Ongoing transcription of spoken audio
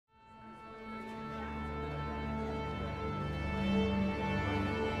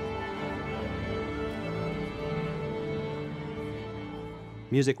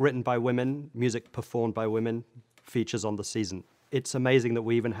Music written by women, music performed by women features on the season. It's amazing that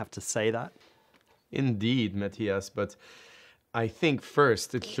we even have to say that. Indeed, Matthias, but I think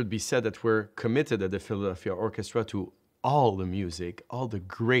first it should be said that we're committed at the Philadelphia Orchestra to all the music, all the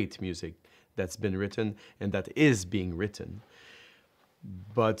great music that's been written and that is being written.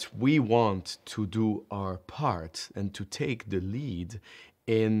 But we want to do our part and to take the lead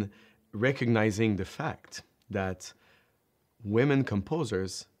in recognizing the fact that women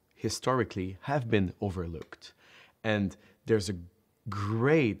composers historically have been overlooked. And there's a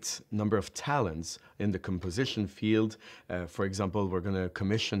great number of talents in the composition field. For example, we're going to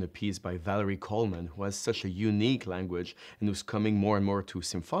commission a piece by Valerie Coleman, who has such a unique language and who's coming more and more to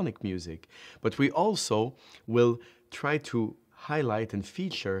symphonic music. But we also will try to highlight and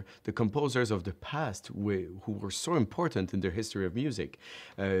feature the composers of the past who were so important in the history of music.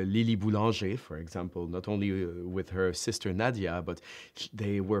 Lily Boulanger, for example, not only with her sister Nadia, but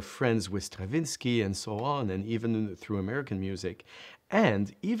they were friends with Stravinsky and so on, and even through American music.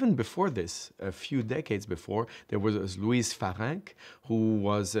 And even before this, a few decades before, there was Louise Farinck, who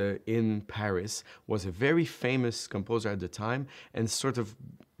was in Paris, was a very famous composer at the time, and sort of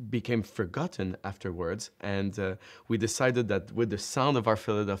became forgotten afterwards. And we decided that with the sound of our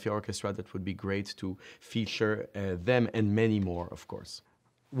Philadelphia Orchestra, that would be great to feature them and many more, of course.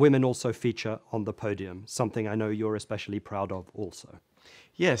 Women also feature on the podium, something I know you're especially proud of also.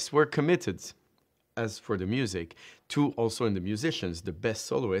 Yes, we're committed, as for the music, to also in the musicians, the best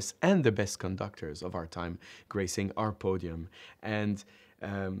soloists and the best conductors of our time gracing our podium. And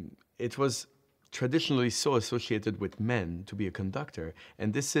it was traditionally so associated with men to be a conductor,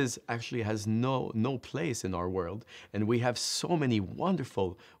 and this is actually has no place in our world. And we have so many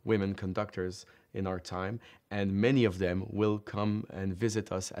wonderful women conductors in our time, and many of them will come and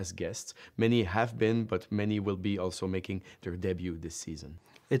visit us as guests. Many have been, but many will be also making their debut this season.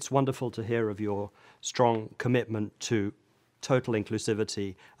 It's wonderful to hear of your strong commitment to total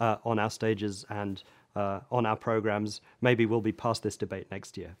inclusivity on our stages and on our programs. Maybe we'll be past this debate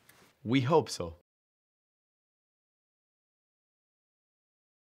next year. We hope so.